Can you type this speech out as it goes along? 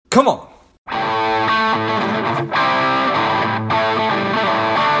Come on.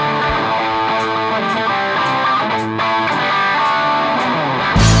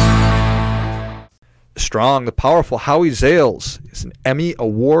 Strong, the powerful Howie Zales is an Emmy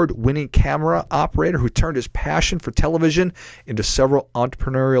Award-winning camera operator who turned his passion for television into several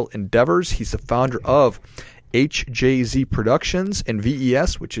entrepreneurial endeavors. He's the founder of HJZ Productions and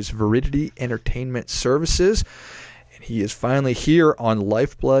VES, which is Veridity Entertainment Services. And he is finally here on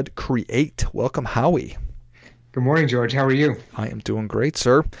Lifeblood Create. Welcome, Howie. Good morning, George. How are you? I am doing great,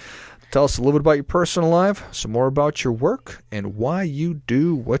 sir. Tell us a little bit about your personal life, some more about your work, and why you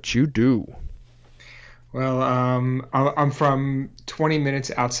do what you do. Well, I'm from 20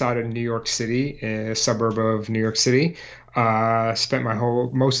 minutes outside of New York City, a suburb of New York City. Spent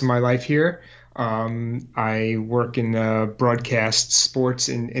most of my life here. I work in the broadcast, sports,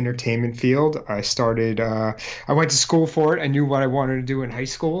 and entertainment field. I went to school for it. I knew what I wanted to do in high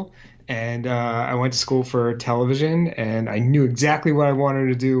school, and I went to school for television, and I knew exactly what I wanted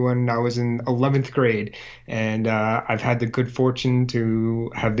to do when I was in 11th grade. And I've had the good fortune to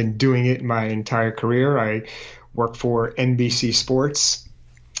have been doing it my entire career. I worked for NBC Sports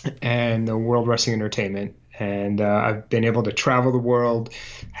and the World Wrestling Entertainment. And I've been able to travel the world,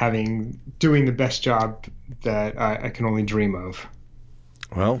 doing the best job that I can only dream of.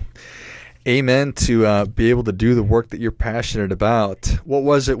 Well, amen to be able to do the work that you're passionate about. What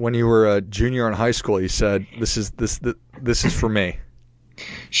was it when you were a junior in high school? You said, "This is for me."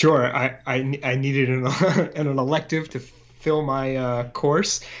 Sure, I needed an elective to fill my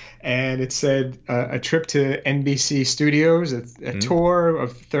course. And it said a trip to NBC Studios, a tour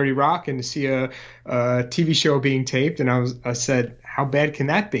of 30 Rock, and to see a TV show being taped. And I said, how bad can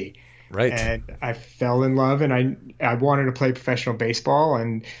that be? Right. And I fell in love, and I wanted to play professional baseball.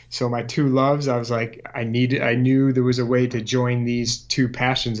 And so my two loves, I was like, I knew there was a way to join these two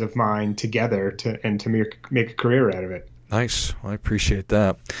passions of mine together to make a career out of it. Nice. Well, I appreciate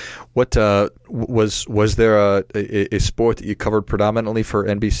that. What was there a sport that you covered predominantly for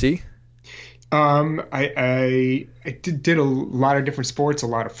NBC? I did a lot of different sports, a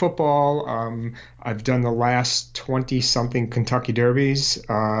lot of football. I've done the last 20-something Kentucky Derbies,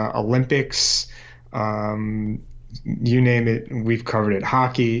 Olympics, you name it. We've covered it.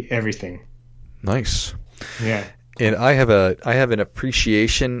 Hockey, everything. Nice. Yeah. And I have an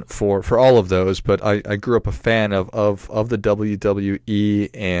appreciation for all of those, but I grew up a fan of the WWE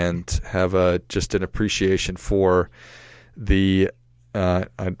and have just an appreciation for the I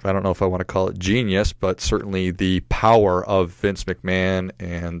don't know if I want to call it genius, but certainly the power of Vince McMahon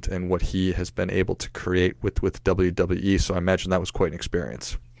and what he has been able to create with WWE. So I imagine that was quite an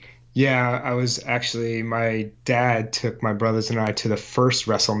experience. Yeah, my dad took my brothers and I to the first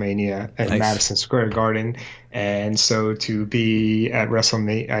WrestleMania at Madison Square Garden. And so to be at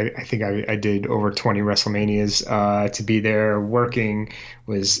WrestleMania, I think I did over 20 WrestleManias. To be there working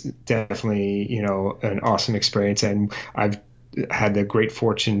was definitely, an awesome experience. And I've had the great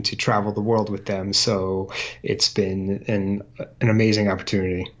fortune to travel the world with them. So it's been an amazing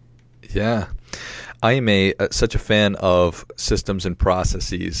opportunity. Yeah. I am such a fan of systems and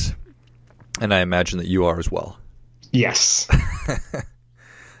processes, and I imagine that you are as well. Yes.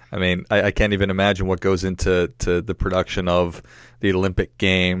 I mean, I can't even imagine what goes into the production of the Olympic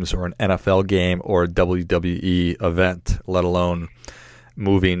Games or an NFL game or a WWE event, let alone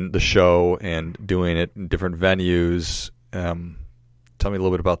moving the show and doing it in different venues. Tell me a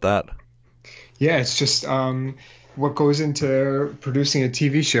little bit about that. Yeah, it's just what goes into producing a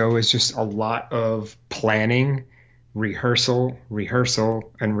TV show is just a lot of planning, rehearsal,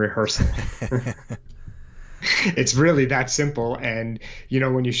 and rehearsal. It's really that simple. And,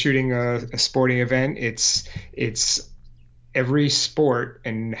 when you're shooting a sporting event, it's every sport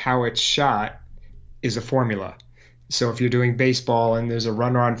and how it's shot is a formula. So if you're doing baseball and there's a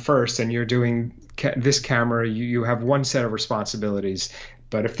runner on first and you're doing this camera, you have one set of responsibilities.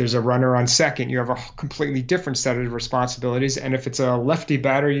 But if there's a runner on second, you have a completely different set of responsibilities. And if it's a lefty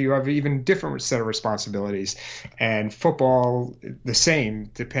batter, you have an even different set of responsibilities. And football, the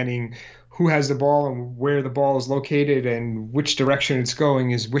same, depending who has the ball and where the ball is located and which direction it's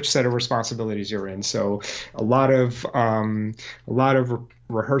going is which set of responsibilities you're in. So a lot of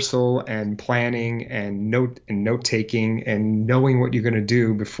rehearsal and planning and note taking and knowing what you're going to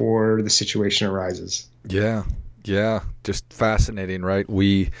do before the situation arises. Yeah, just fascinating, right?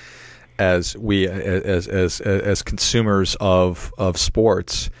 We as consumers of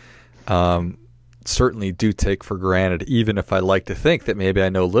sports, certainly do take for granted. Even if I like to think that maybe I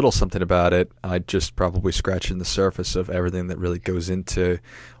know a little something about it, I just probably scratching the surface of everything that really goes into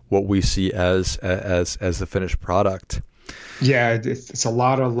what we see as the finished product. Yeah, it's a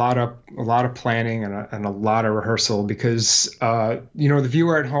lot of planning and a lot of rehearsal because the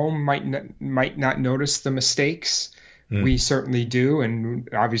viewer at home might not notice the mistakes. Mm. We certainly do, and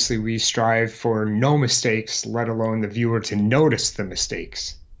obviously we strive for no mistakes, let alone the viewer to notice the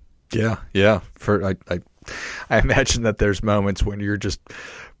mistakes. Yeah, yeah. I imagine that there's moments when you're just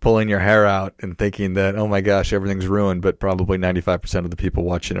pulling your hair out and thinking that, oh my gosh, everything's ruined, but probably 95% of the people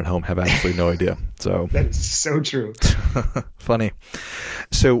watching at home have absolutely no idea. So That is so true. funny.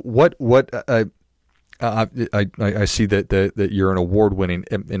 So I see that you're an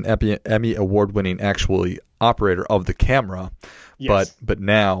Emmy award-winning actually operator of the camera, Yes. but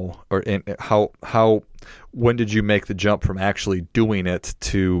now how when did you make the jump from actually doing it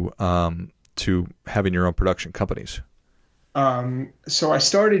to having your own production companies? So I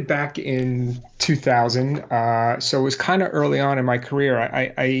started back in 2000. So it was kind of early on in my career.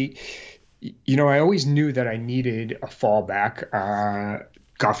 I always knew that I needed a fallback.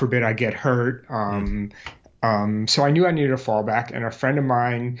 God forbid I get hurt. So I knew I needed a fallback, and a friend of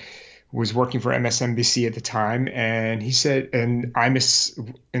mine was working for MSNBC at the time, and he said, and Imus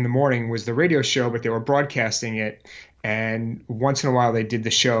in the Morning was the radio show, but they were broadcasting it, and once in a while they did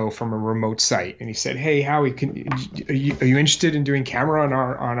the show from a remote site. And he said, "Hey, Howie, are you interested in doing camera on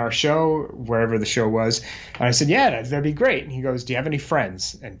our show, wherever the show was?" And I said, "Yeah, that'd be great." And he goes, "Do you have any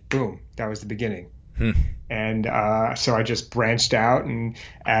friends?" And boom, that was the beginning. And so I just branched out, and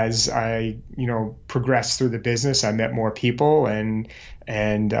as I, progressed through the business, I met more people, and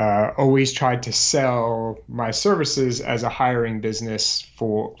always tried to sell my services as a hiring business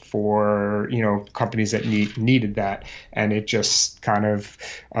for companies that needed that, and it just kind of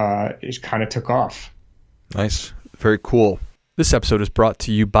took off. Nice, very cool. This episode is brought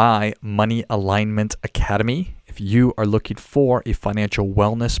to you by Money Alignment Academy. If you are looking for a financial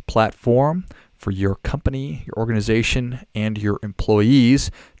wellness platform for your company, your organization, and your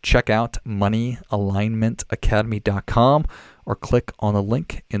employees, check out moneyalignmentacademy.com or click on the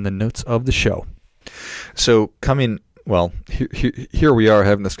link in the notes of the show. So here we are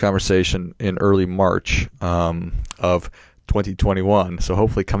having this conversation in early March of 2021. So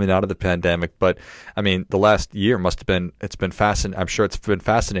hopefully coming out of the pandemic. But I mean, the last year it's been fascinating. I'm sure it's been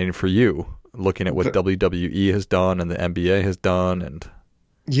fascinating for you looking at what WWE has done and the NBA has done. And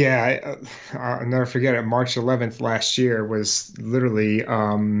yeah, I'll never forget it. March 11th last year was literally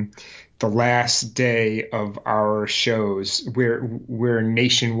the last day of our shows. We're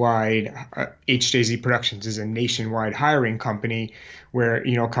nationwide. HJZ Productions is a nationwide hiring company where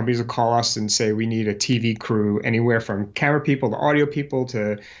companies will call us and say we need a TV crew, anywhere from camera people to audio people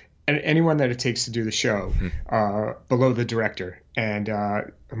to anyone that it takes to do the show, below the director. And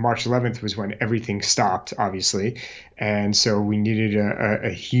March 11th was when everything stopped, obviously. And so we needed a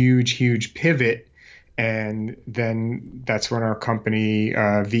huge pivot. And then that's when our company,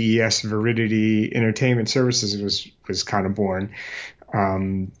 VES Veridity Entertainment Services, was kind of born.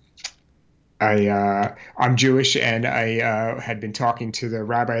 I'm Jewish, and I had been talking to the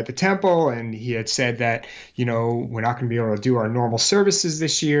rabbi at the temple, and he had said that, we're not going to be able to do our normal services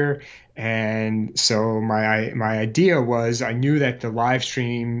this year. And so my idea was, I knew that the live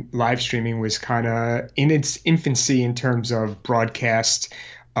streaming was kind of in its infancy in terms of broadcast,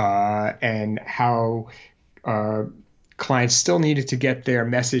 and how clients still needed to get their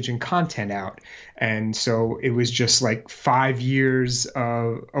message and content out. And so it was just like 5 years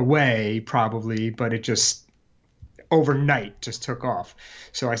away probably, but it just overnight just took off.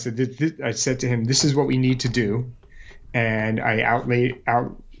 So I said to him, this is what we need to do. And I outlaid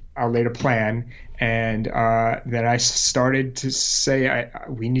a plan. And then I started to say, I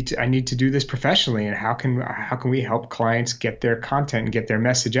need to do this professionally, and how can we help clients get their content and get their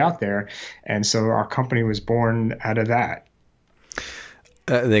message out there? And so our company was born out of that.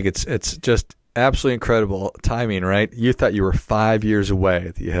 I think it's just absolutely incredible timing, right? You thought you were 5 years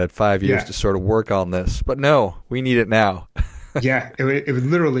away, that you had 5 years to sort of work on this, but no, we need it now. Yeah, it was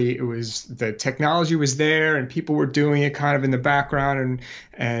literally, the technology was there and people were doing it kind of in the background,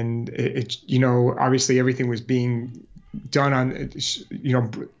 and it obviously everything was being done on,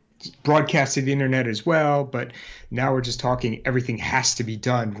 broadcast to the internet as well. But now we're just talking, everything has to be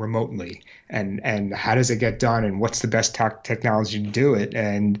done remotely, and how does it get done, and what's the best technology to do it?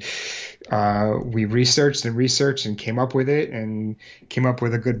 And we researched and came up with it, and came up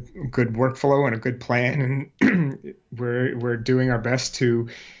with a good workflow and a good plan, and we're doing our best to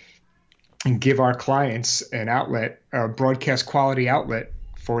give our clients an outlet, a broadcast quality outlet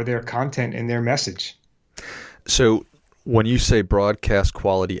for their content and their message. So when you say broadcast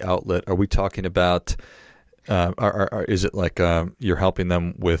quality outlet, are we talking about, is it like you're helping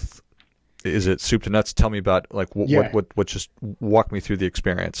them with Is it soup to nuts? Tell me about like Yeah. what just walk me through the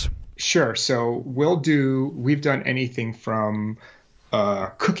experience. Sure. So we've done anything from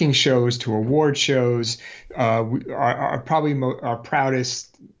cooking shows to award shows. Probably our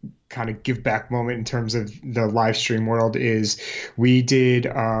proudest kind of give back moment in terms of the live stream world is we did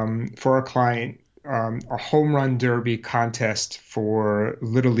for a client a home run derby contest for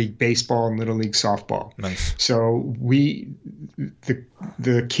Little League baseball and Little League softball. Nice. So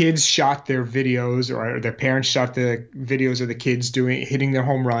the kids shot their videos, or their parents shot the videos of the kids hitting their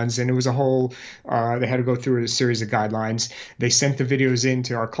home runs, and it was a whole. They had to go through a series of guidelines. They sent the videos in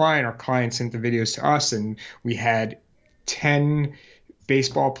to our client. Our client sent the videos to us, and we had 10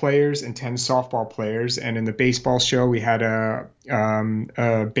 baseball players and 10 softball players. And in the baseball show, we had a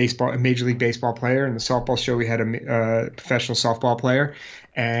Major League Baseball player. In the softball show, we had a professional softball player.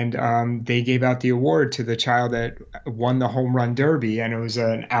 And they gave out the award to the child that won the home run derby. And it was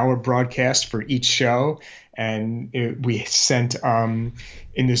an hour broadcast for each show. And we sent in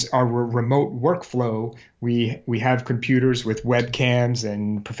our remote workflow, we have computers with webcams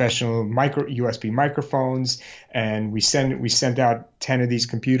and professional USB microphones, and we sent out 10 of these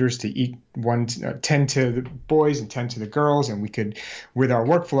computers to 10 to the boys and 10 to the girls, and with our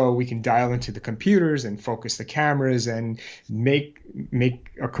workflow we can dial into the computers and focus the cameras and make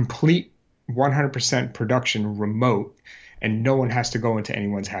a complete 100% production remote, and no one has to go into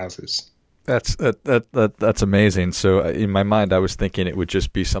anyone's houses. That's amazing. So in my mind, I was thinking it would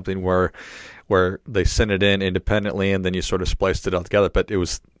just be something where they sent it in independently and then you sort of spliced it all together. But it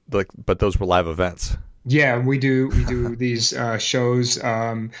was but those were live events. Yeah, we do these shows,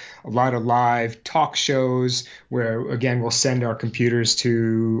 a lot of live talk shows where again we'll send our computers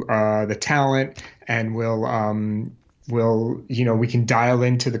to the talent, and we can dial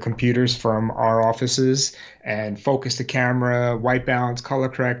into the computers from our offices and focus the camera, white balance, color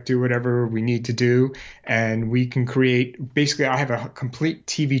correct, do whatever we need to do. And we can create, basically I have a complete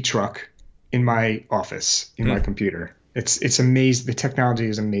TV truck in my office, in my computer. It's amazing. The technology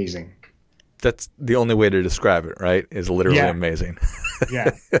is amazing. That's the only way to describe it, right? Is literally amazing.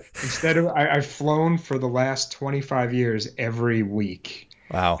 Yeah. I've flown for the last 25 years every week.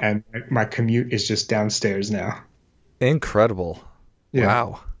 Wow. And my commute is just downstairs now. Incredible. Yeah.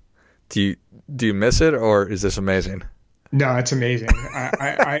 Wow. Do you miss it, or is this amazing? No, it's amazing.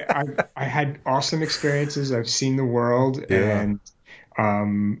 I had awesome experiences. I've seen the world, and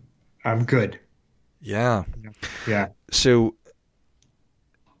I'm good. Yeah. Yeah. So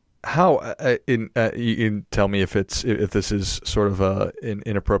how you can tell me if this is sort of an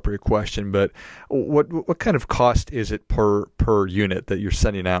inappropriate question, but what kind of cost is it per unit that you're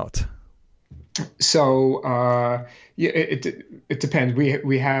sending out? So it depends.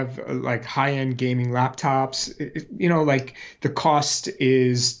 We have like high-end gaming laptops. Like the cost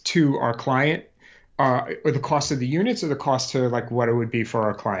is to our client, or the cost of the units, or the cost to like what it would be for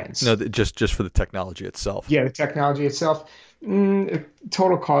our clients. No, just for the technology itself. Yeah, the technology itself.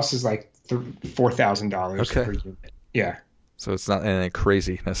 Total cost is like $4,000 per unit. Yeah. So it's not anything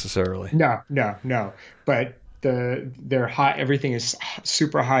crazy necessarily. No. But they're high. Everything is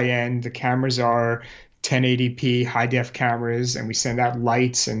super high end. The cameras are 1080p high def cameras, and we send out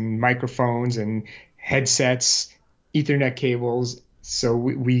lights and microphones and headsets, Ethernet cables. So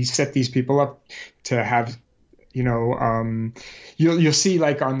we set these people up to have, you'll see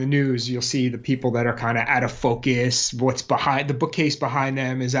like on the news, you'll see the people that are kind of out of focus. What's behind the bookcase behind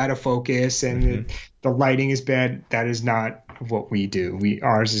them is out of focus, and the lighting is bad. That is not what we do.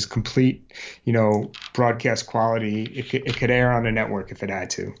 Ours is complete, broadcast quality. It could air on a network if it had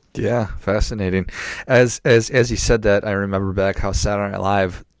to. Yeah, fascinating. As you said that, I remember back how Saturday Night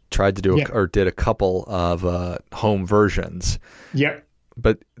Live tried to do or did a couple of home versions. Yep.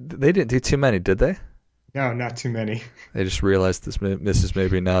 But they didn't do too many, did they? No, not too many. They just realized this is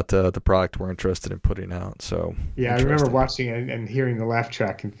maybe not the product we're interested in putting out. So yeah, I remember watching it and hearing the laugh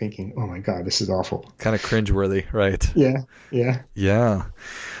track and thinking, "Oh my God, this is awful." Kind of cringeworthy, right? Yeah.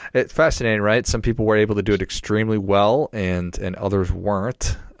 It's fascinating, right? Some people were able to do it extremely well, and others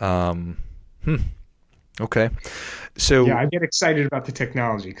weren't. Okay, so yeah, I get excited about the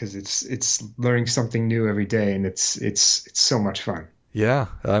technology because it's learning something new every day, and it's so much fun. Yeah,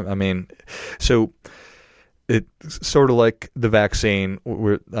 I mean, so. It's sort of like the vaccine,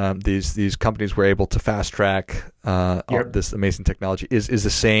 where these companies were able to fast track this amazing technology. Is the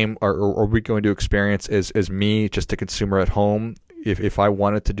same, or are we going to experience as me, just a consumer at home? If I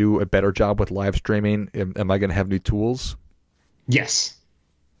wanted to do a better job with live streaming, am I going to have new tools? Yes.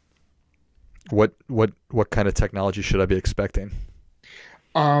 What kind of technology should I be expecting?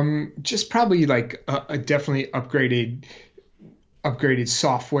 Just probably like a definitely upgraded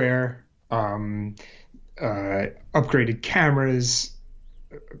software. um, upgraded cameras,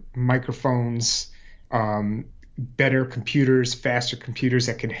 microphones, better computers, faster computers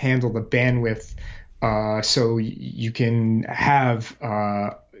that can handle the bandwidth, so you can have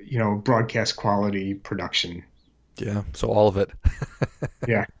broadcast quality production. Yeah. So all of it.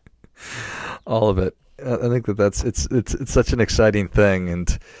 Yeah. All of it. I think it's such an exciting thing,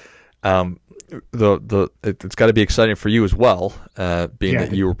 and it's got to be exciting for you as well, being Yeah.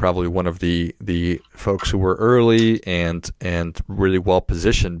 that you were probably one of the folks who were early and really well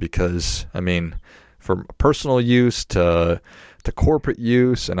positioned. Because I mean, from personal use to corporate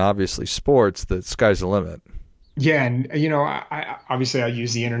use, and obviously sports, the sky's the limit. Yeah, and I obviously I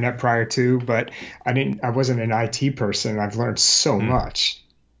used the internet prior to, but I wasn't an IT person. I've learned so Hmm. much.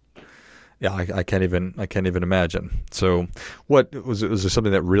 Yeah, I can't even imagine. So, what was there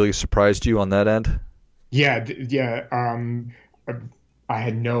something that really surprised you on that end? Yeah, yeah. I I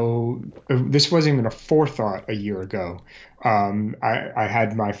had no. This wasn't even a forethought a year ago. I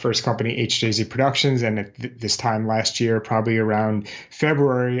had my first company, HJZ Productions, and at this time last year, probably around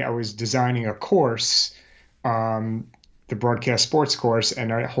February, I was designing a course, um, the broadcast sports course,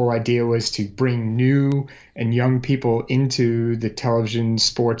 and our whole idea was to bring new and young people into the television,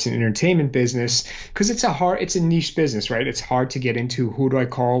 sports, and entertainment business because it's a niche business, right? It's hard to get into. Who do I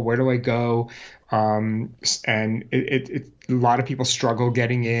call? Where do I go? And a lot of people struggle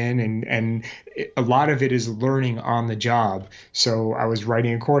getting in, and a lot of it is learning on the job. So I was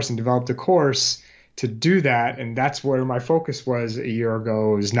writing a course and developed a course to do that, and that's where my focus was a year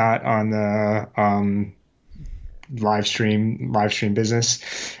ago. It was not on the live stream business.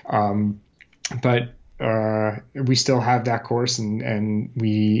 But we still have that course, and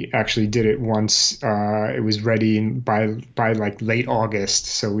we actually did it once. It was ready by like late August,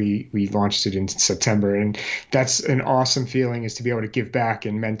 so we launched it in September, and that's an awesome feeling, is to be able to give back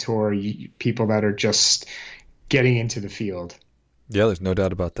and mentor people that are just getting into the field. Yeah, there's no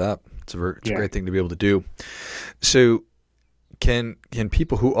doubt about that. It's a Yeah, great thing to be able to do. So, can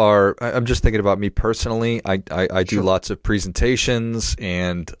people who are, I'm just thinking about me personally. I do sure. lots of presentations,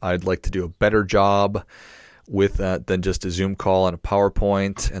 and I'd like to do a better job with that than just a Zoom call and a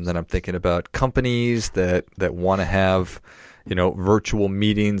PowerPoint. And then I'm thinking about companies that want to have, virtual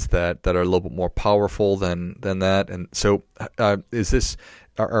meetings that are a little bit more powerful than that. And so, is this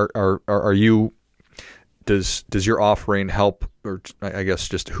are you, does your offering help, or I guess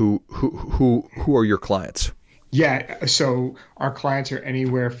just who are your clients? Yeah, so our clients are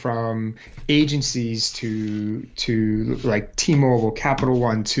anywhere from agencies to like T-Mobile, Capital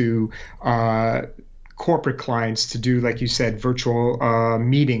One, to corporate clients to do, like you said, virtual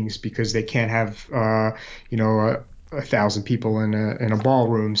meetings because they can't have a thousand people in a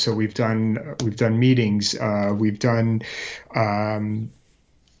ballroom. So we've done meetings. We've done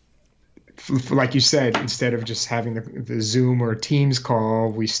like you said, instead of just having the Zoom or Teams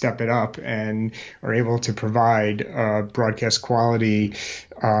call, we step it up and are able to provide broadcast quality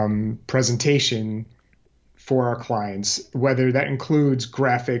presentation for our clients, whether that includes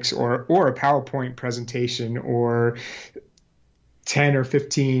graphics or a PowerPoint presentation or 10 or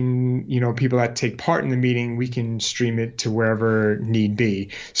 15 people that take part in the meeting. We can stream it to wherever need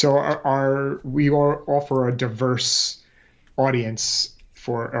be. So we offer a diverse audience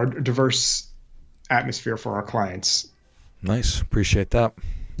for a diverse atmosphere for our clients. Nice. Appreciate that.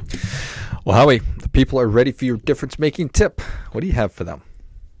 Well, Howie, the people are ready for your difference making tip. What do you have for them?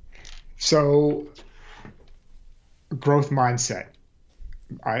 So, growth mindset.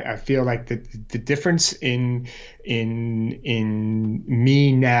 I feel like the difference in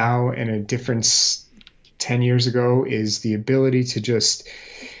me now and a difference 10 years ago is the ability to just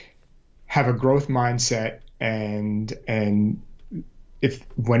have a growth mindset, and if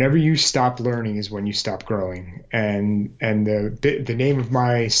whenever you stop learning is when you stop growing. And the name of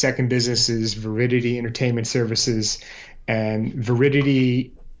my second business is Veridity Entertainment Services, and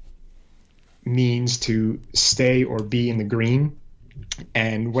Veridity means to stay or be in the green.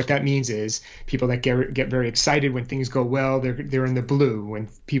 And what that means is people that get very excited when things go well, they're in the blue.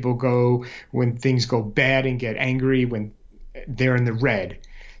 When things go bad and get angry, when they're in the red.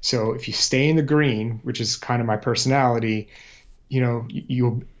 So if you stay in the green, which is kind of my personality,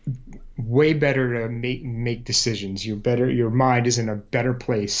 you'll way better to make decisions. Your mind is in a better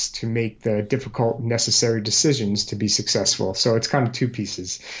place to make the difficult, necessary decisions to be successful. So it's kind of two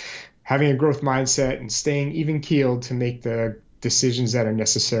pieces: having a growth mindset and staying even keeled to make the decisions that are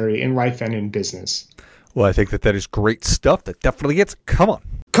necessary in life and in business. Well, I think that is great stuff. That definitely gets. Come on.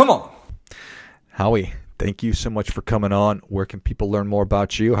 Come on. Howie, thank you so much for coming on. Where can people learn more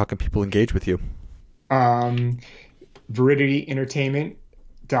about you? How can people engage with you? Um, Veridity Entertainment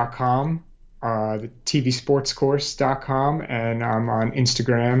TVSportsCourse.com, the TVSportsCourse.com, and I'm on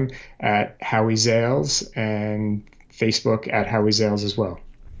Instagram at Howie Zales and Facebook at Howie Zales as well.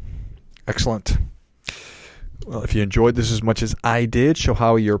 Excellent. Well, if you enjoyed this as much as I did, show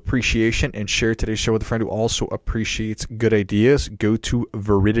Howie your appreciation and share today's show with a friend who also appreciates good ideas. Go to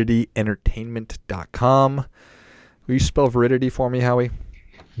ViridityEntertainment.com. Will you spell Viridity for me, Howie?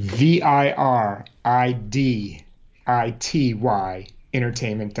 VIRIDITY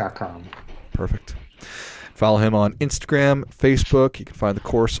Entertainment.com. Perfect. Follow him on Instagram, Facebook. You can find the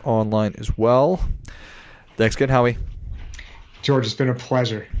course online as well. Thanks again, Howie. George, it's been a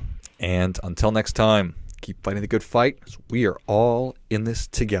pleasure. And until next time, keep fighting the good fight. We are all in this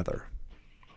together.